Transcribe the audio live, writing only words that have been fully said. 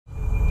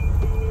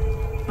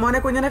മോനെ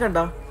കുഞ്ഞിനെ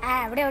കണ്ടോ?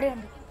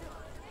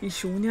 ഈ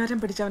ശൂന്യാരം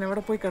പിടിച്ചവൻ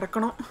എവിടെ പോയി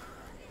കിടക്കണോ?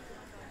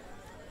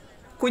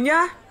 കുഞ്ഞാ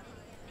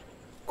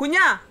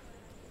കുഞ്ഞാ,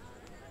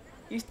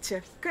 ഈ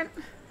ചെക്കൻ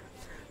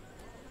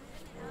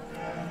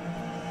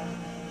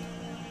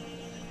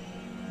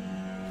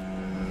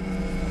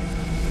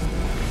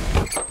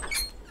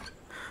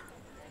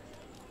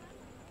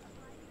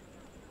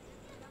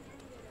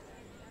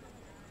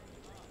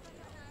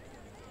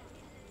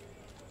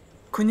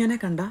കുഞ്ഞിനെ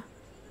കണ്ട?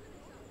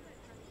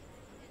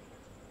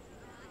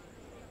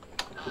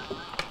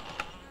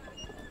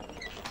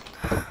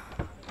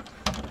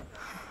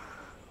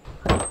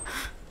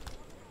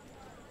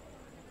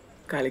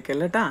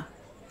 കളിക്കല്ലട്ടാ.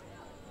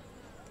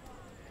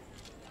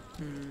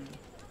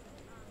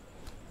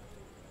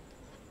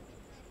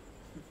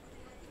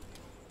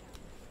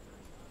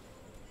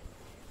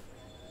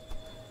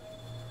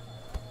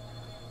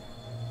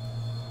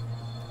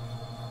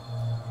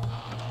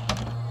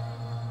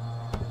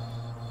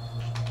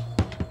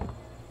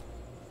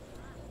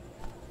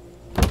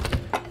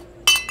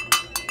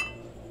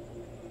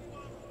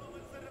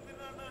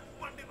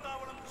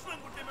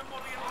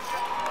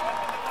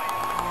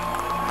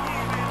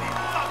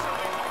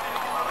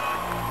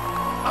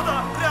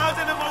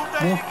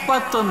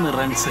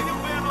 റൺസ്.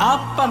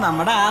 അപ്പൊ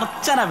നമ്മുടെ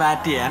അർച്ചന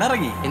ബാറ്റ് ചെയ്യാൻ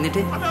ഇറങ്ങി.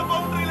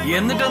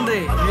 എന്നിട്ടെന്ത്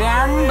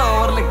 2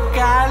 ഓവറിൽ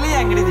കളി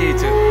അങ്ങനെ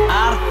ജയിച്ചു.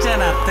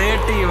 അർച്ചന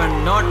 31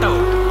 നോട്ട്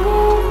ഔട്ട്.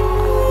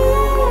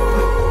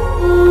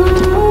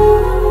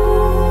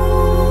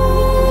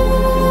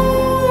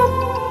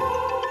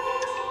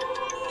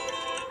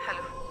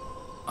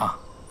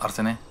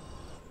 അർച്ചനെ,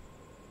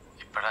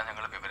 ഇപ്പഴാ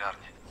ഞങ്ങൾ വിവരം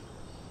അറിഞ്ഞ്.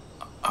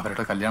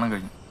 അവരുടെ കല്യാണം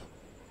കഴിഞ്ഞു.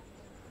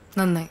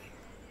 നന്നായി.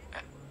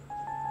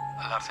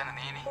 അർച്ചന,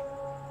 നീ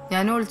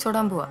ഞാനും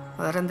ഒളിച്ചോടാൻ പോവാ.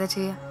 വേറെന്താ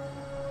ചെയ്യാ?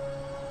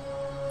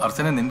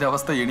 അർച്ചന, നിന്റെ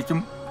അവസ്ഥ എനിക്കും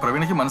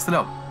പ്രവീണയ്ക്കും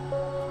മനസ്സിലാവും.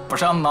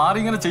 പക്ഷെ ആ നാറി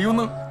ഇങ്ങനെ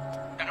ചെയ്യുമെന്ന്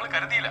ഞങ്ങൾ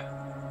കരുതിയില്ല.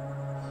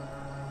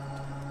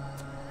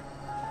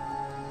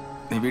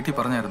 നീ വീട്ടിൽ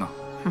പറഞ്ഞായിരുന്നോ?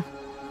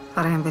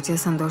 പറയാൻ പറ്റിയ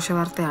സന്തോഷ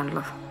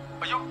വാർത്തയാണല്ലോ.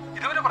 അയ്യോ,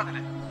 ഇതുവരെ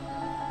പറഞ്ഞില്ലേ?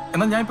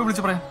 എന്നാ ഞാൻ ഇപ്പൊ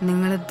വിളിച്ചു പറയാം.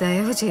 നിങ്ങൾ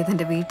ദയവ് ചെയ്ത്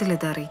എന്റെ വീട്ടിൽ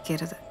ഇത്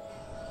അറിയിക്കരുത്.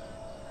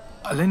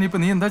 അല്ല,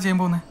 ഇനിയിപ്പോ നീ എന്താ ചെയ്യാൻ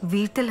പോകുന്നേ?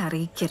 വീട്ടിൽ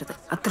അറിയിക്കരുത്,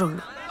 അത്രേ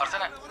ഉള്ളൂ.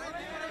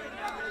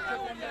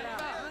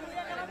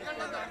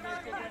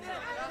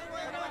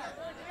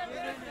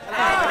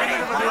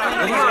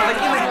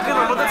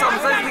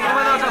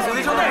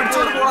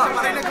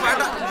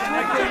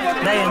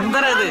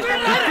 എന്തരത്?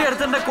 കുപ്പി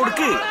എടുത്തിട്ട്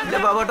കൊടുക്ക്.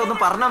 ബാബാട്ടൊന്നും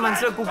പറഞ്ഞാ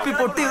മനസ്സിലാവും. കുപ്പി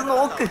പൊട്ടി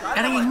നോക്ക്.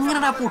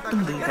 എങ്ങനെയാ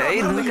പൊട്ടുണ്ട്?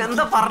 നിനക്ക്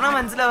എന്താ പറഞ്ഞാ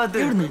മനസ്സിലാവാത്ത?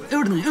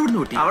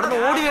 അവിടെ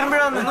ഓടി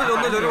വരുമ്പോഴാണ്.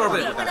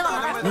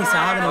 നീ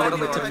സാധനം അവിടെ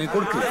വെച്ചിട്ട് നീ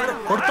കൊടുക്ക്.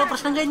 കൊടുത്ത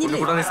പ്രശ്നം കഴിഞ്ഞില്ലേ?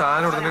 നീ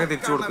സാധനം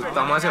തിരിച്ചു കൊടുക്കും.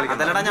 തമാശ കളിക്കും.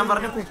 അതല്ലടാ ഞാൻ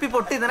പറഞ്ഞു, കുപ്പി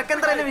പൊട്ടി. നിനക്ക്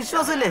എന്താ എന്നെ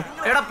വിശ്വാസമില്ലേ?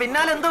 എടാ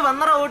പിന്നാലെ എന്തോ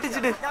വന്നറ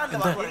ഓട്ടിച്ചിട്ട്.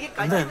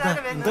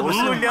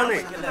 ഒന്നുമില്ലാന്ന്.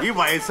 ഈ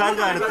വയസ്സാം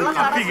കാലത്ത്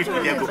കപ്പി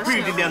കിട്ടില്ല, കുപ്പി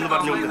കിട്ടില്ല എന്ന്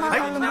പറഞ്ഞുകൊണ്ട്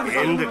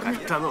എന്ത്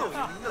കഷ്ടമോ.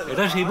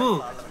 എടാ ഷിബു,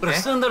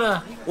 പ്രശ്നം എന്താടാ?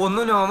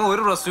 ഒന്നുമില്ല മാമ,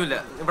 ഒരു പ്രശ്നമില്ല.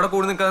 ഇവിടെ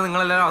കൂടി നിൽക്കാതെ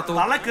നിങ്ങളെല്ലാരും അകത്തു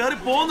കേറി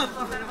പോന്ന്.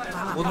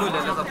 ഒന്നുമില്ല,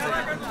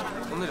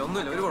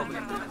 ഒന്നുമില്ല, ഒരു കുഴപ്പമില്ല.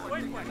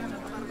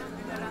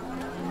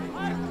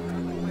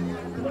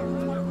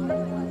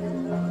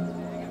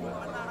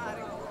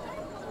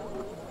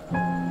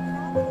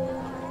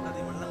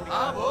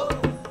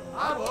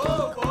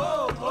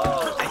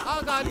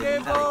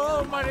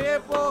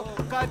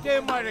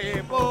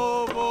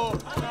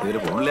 ഇവര്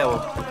പോണില്ലാവോ?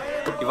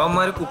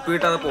 ഇവന്മാര് കുപ്പി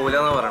കിട്ടാതെ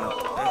പോവില്ലെന്നാ പറയണത്.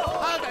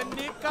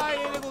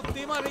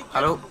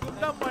 ഹലോ,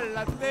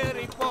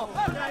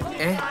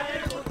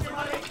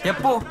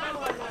 എപ്പോ?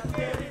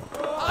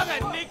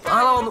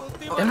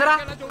 എന്തരാ?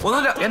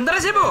 ഒന്നുമില്ല. എന്തരാ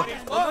ഷിബു?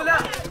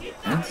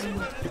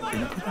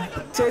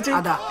 ചേച്ചി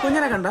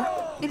കുഞ്ഞിനെ കണ്ട?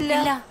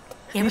 ഇല്ല.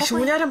 ഈ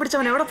ശൂന്യാരം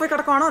പിടിച്ചവൻ എവിടെ പോയി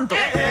കിടക്കുവാണോ എന്തോ?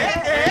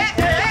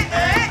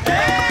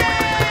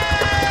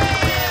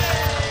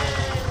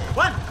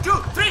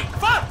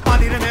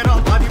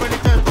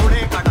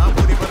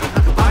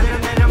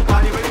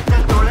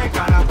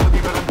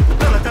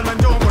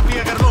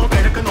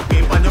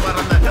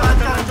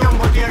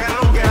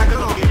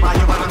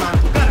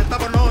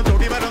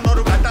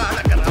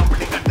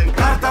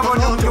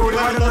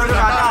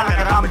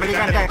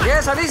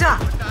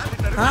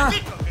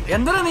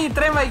 എന്തിനാ നീ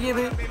ഇത്രയും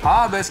വൈകിയത്?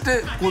 ബെസ്റ്റ്.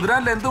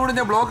 കുതിരാൻ ലെന്ത് കൂടി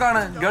ഞാൻ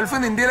ബ്ലോക്കാണ്. ഗൾഫിൽ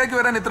നിന്ന് ഇന്ത്യയിലേക്ക്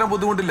വരാൻ ഇത്ര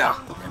ബുദ്ധിമുട്ടില്ല.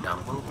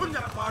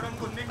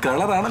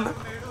 കളറാണല്ലോ.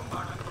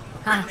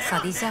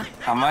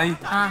 അമ്മായി,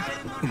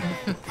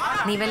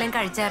 നീ വല്ലതും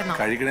കഴിച്ചായിരുന്നോ?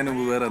 കഴിക്കണതിന്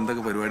മുമ്പ് വേറെ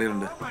എന്തൊക്കെ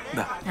പരിപാടികളുണ്ട്?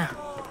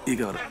 ഈ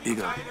കവർ.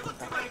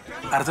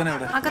 അർച്ചന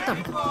എവിടെ?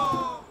 അകത്തുണ്ട്.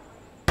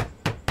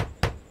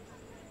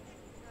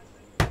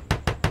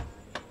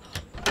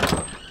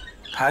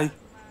 ഹായ്.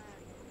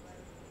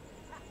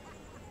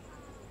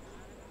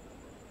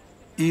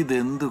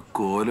 ഇതെന്ത്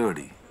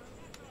കോലോടി?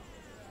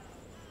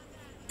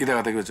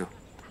 ഇതകത്തേക്ക് വെച്ചോ.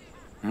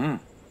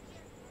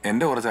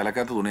 എന്റെ കുറച്ച്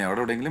അലക്കാത്ത തുണി അവിടെ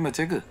എവിടെയെങ്കിലും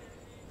വെച്ചേക്ക്.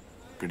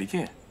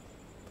 പിടിക്കേ.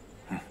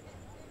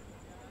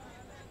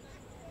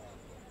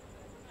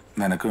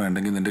 നിനക്ക്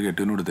വേണ്ടെങ്കിൽ നിന്റെ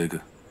കെട്ടിന് കൊടുത്തേക്ക്.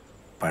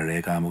 പഴയ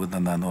കാമുകം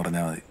തന്നാന്ന്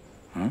പറഞ്ഞാൽ മതി.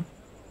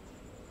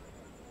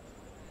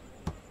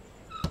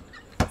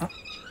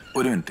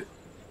 ഒരു മിനിറ്റ്.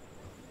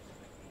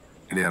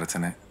 ഇടി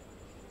അർച്ചനെ,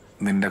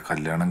 നിന്റെ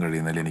കല്യാണം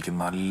കഴിയുന്നതിൽ എനിക്ക്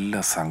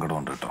നല്ല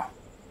സങ്കടമുണ്ട് കേട്ടോ.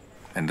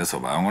 എൻ്റെ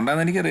സ്വഭാവം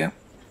കൊണ്ടാണെന്ന് എനിക്കറിയാം,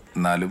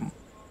 എന്നാലും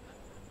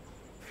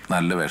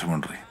നല്ല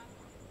വിഷമമുണ്ട്.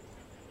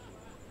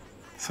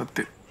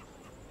 സത്യം.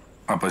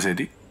 അപ്പം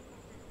ശരി.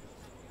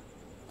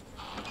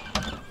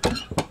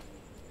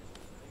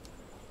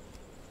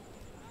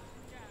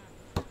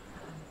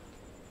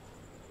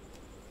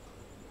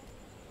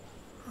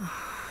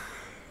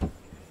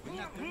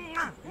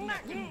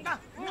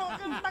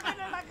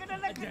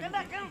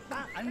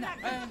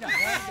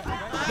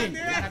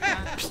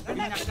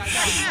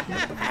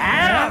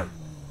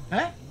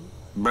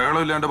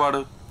 ബഹളമില്ലാണ്ട് പാട്.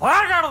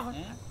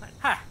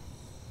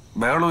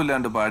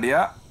 ബഹളമില്ലാണ്ട് പാടിയ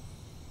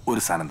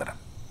ഒരു സാധനം തരാം.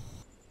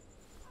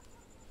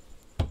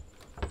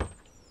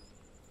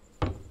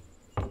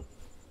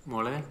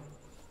 മോളെ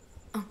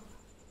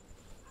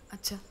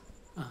അച്ഛാ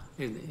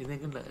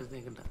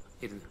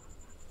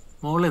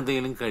മോൾ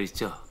എന്തെങ്കിലും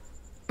കഴിച്ചോ?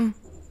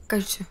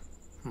 കഴിച്ചു.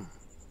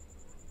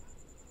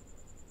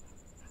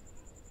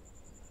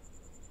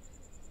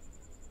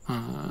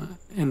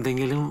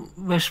 എന്തെങ്കിലും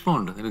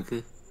വിഷമമുണ്ടോ നിനക്ക്?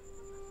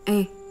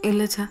 ഏയ്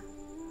ഇല്ല അച്ഛാ.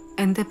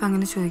 എന്താ ഇപ്പം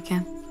അങ്ങനെ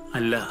ചോദിക്കാൻ?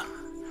 അല്ല,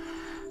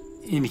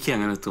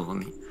 എനിക്കങ്ങനെ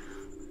തോന്നി.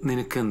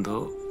 നിനക്കെന്തോ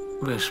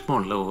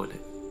വിഷമമുള്ള പോലെ.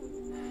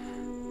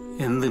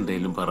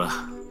 എന്തുണ്ടെങ്കിലും പറ.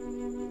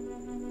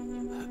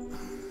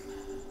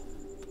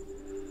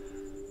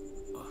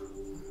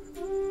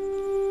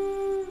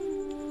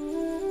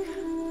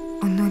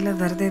 ഒന്നുമില്ല,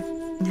 വെറുതെ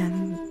ഞാൻ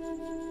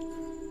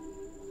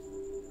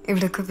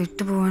ഇവിടെയൊക്കെ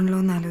വിട്ടുപോകാണല്ലോ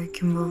എന്ന്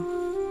ആലോചിക്കുമ്പോ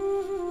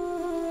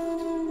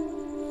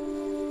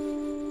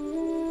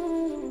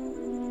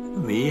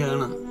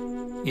നീയാണ്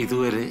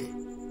ഇതുവരെ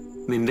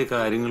നിന്റെ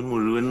കാര്യങ്ങൾ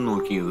മുഴുവൻ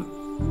നോക്കിയത്.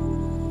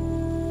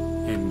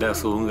 എൻ്റെ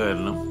അസുഖം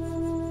കാരണം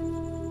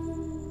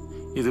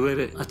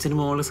ഇതുവരെ അച്ഛനും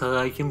മോളെ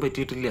സഹായിക്കാൻ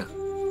പറ്റിയിട്ടില്ല.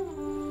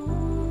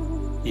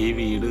 ഈ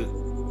വീട്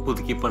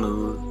പുതുക്കി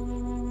പണിതത്,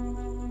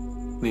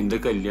 നിന്റെ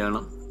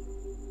കല്യാണം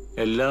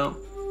എല്ലാം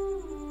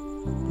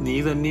നീ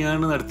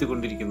തന്നെയാണ്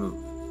നടത്തിക്കൊണ്ടിരിക്കുന്നത്.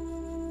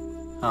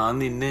 ആ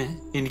നിന്നെ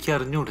എനിക്ക്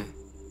അറിഞ്ഞൂടെ?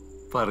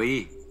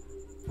 പറയേ.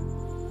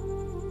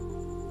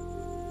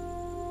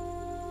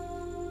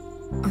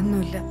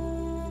 ഒന്നുമില്ല.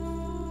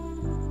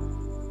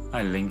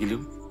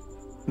 അല്ലെങ്കിലും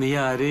നീ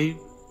ആരെയും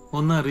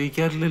ഒന്നും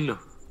അറിയിക്കാറില്ലല്ലോ.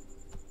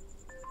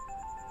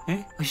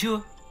 അയ്യോ,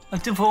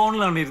 അച്ഛൻ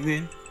ഫോണിലാണ് ഇരുന്നേ.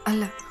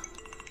 അല്ല,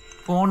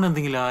 ഫോണിന്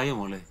എന്തെങ്കിലും ആയോ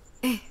മോളെ?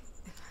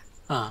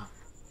 ആ,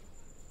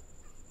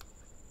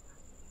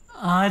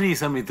 ആരെ ഈ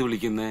സമയത്ത്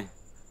വിളിക്കുന്നേ?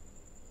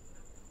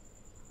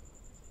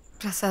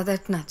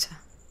 പ്രസാദേട്ടനാച്ചാ.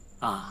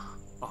 ആ,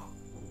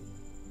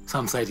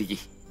 സംസാരിക്കേ.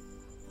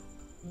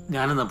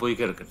 ഞാനെന്നാ പോയി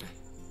കിടക്കട്ടെ.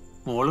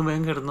 മോളും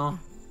വേഗം കിടന്നോ.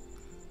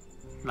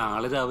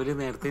 നാളെ രാവിലെ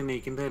നേരത്തെ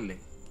എണീക്കേണ്ടതല്ലേ?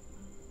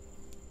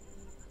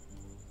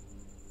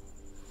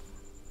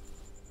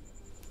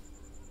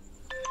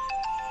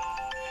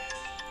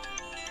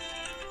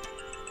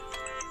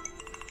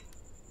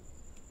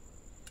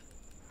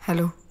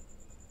 ഹലോ.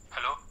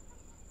 ഹലോ,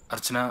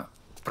 അർച്ചന,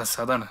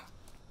 പ്രസാദാണ്.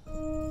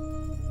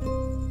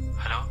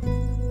 Hello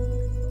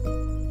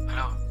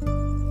hello.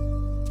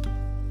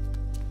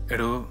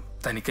 എടോ,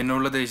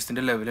 തനിക്കെന്നുള്ള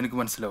ദേഷ്യത്തിന്റെ ലെവൽ എനിക്ക്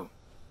മനസ്സിലാവും.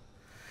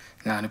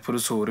 ഞാനിപ്പോ ഒരു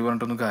സോറി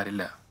പറഞ്ഞിട്ടൊന്നും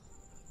കാര്യമില്ല.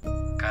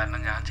 കാരണം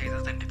ഞാൻ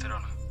ചെയ്തത്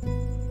തെറ്റിത്തരമാണ്.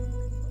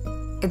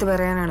 ഇത്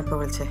പറയാനാണ് ഇപ്പൊ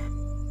വിളിച്ചേ?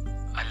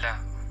 അല്ല,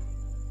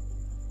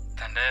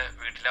 തന്റെ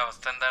വീട്ടിലെ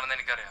അവസ്ഥ എന്താണെന്ന്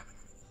എനിക്കറിയാം.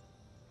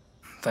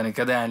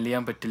 തനിക്കത് ഹാൻഡിൽ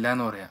ചെയ്യാൻ പറ്റില്ല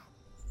എന്ന് പറയാം.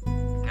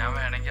 ഞാൻ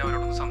വേണമെങ്കിൽ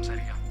അവരോടൊന്ന്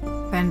സംസാരിക്കാം.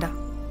 വേണ്ട.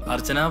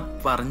 അർച്ചന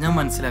പറഞ്ഞാ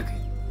മനസ്സിലാക്കി.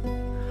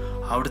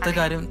 അവിടുത്തെ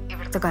കാര്യം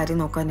ഇവിടുത്തെ കാര്യം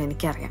നോക്കാൻ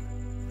എനിക്കറിയാം.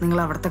 നിങ്ങൾ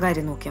അവിടുത്തെ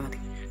കാര്യം നോക്കിയാൽ മതി.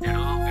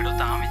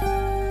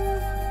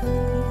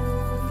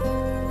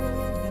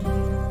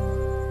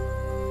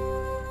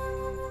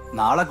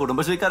 നാളെ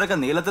കുടുംബശ്രീക്കാരൊക്കെ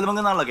നീലത്തിൽ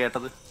മങ്ങുന്നാണല്ലോ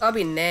കേട്ടത്. ഓ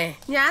പിന്നെ,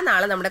 ഞാൻ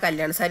നാളെ നമ്മുടെ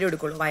കല്യാണ സാരി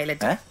എടുക്കുള്ളൂ.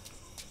 വയലറ്റ്.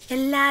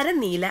 എല്ലാരും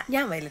നീല,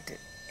 ഞാൻ വയലറ്റ്.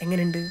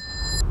 എങ്ങനെയുണ്ട്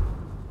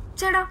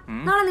ചേട്ടാ?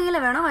 നാളെ നീല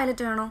വേണോ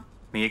വയലറ്റ് വേണോ?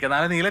 നീക്ക്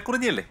നാളെ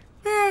നീലക്കുറിഞ്ഞിയല്ലേ?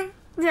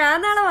 ഞാൻ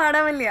നാളെ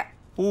വാടാമല്ല.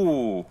 ഓ,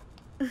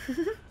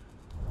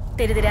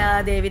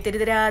 തെരുതിരാദേവി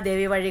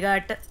തെരുതിരാദേവി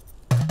വഴികാട്ട്.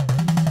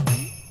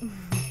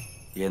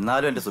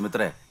 എന്നാലും എന്റെ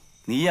സുമിത്രേ,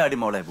 നീ ആടി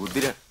മോളെ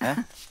ബുദ്ധിര.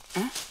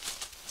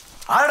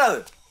 ആടാ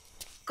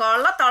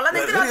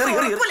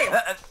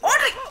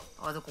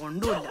അത്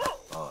കൊണ്ടുമില്ല.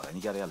 ഓ,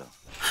 എനിക്കറിയാലോ.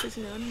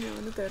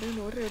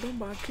 ഒരിടവും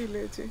ബാക്കിയില്ല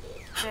ചേച്ചി.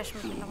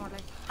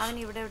 അവൻ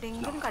ഇവിടെ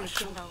എവിടെയെങ്കിലും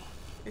കളിക്കുന്നുണ്ടാവും.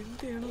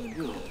 എന്ത് ചെയ്യണോ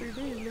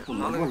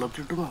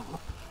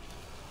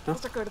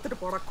എടുത്തിട്ട്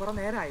പോടാ. കുറെ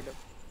നേരമായല്ലോ.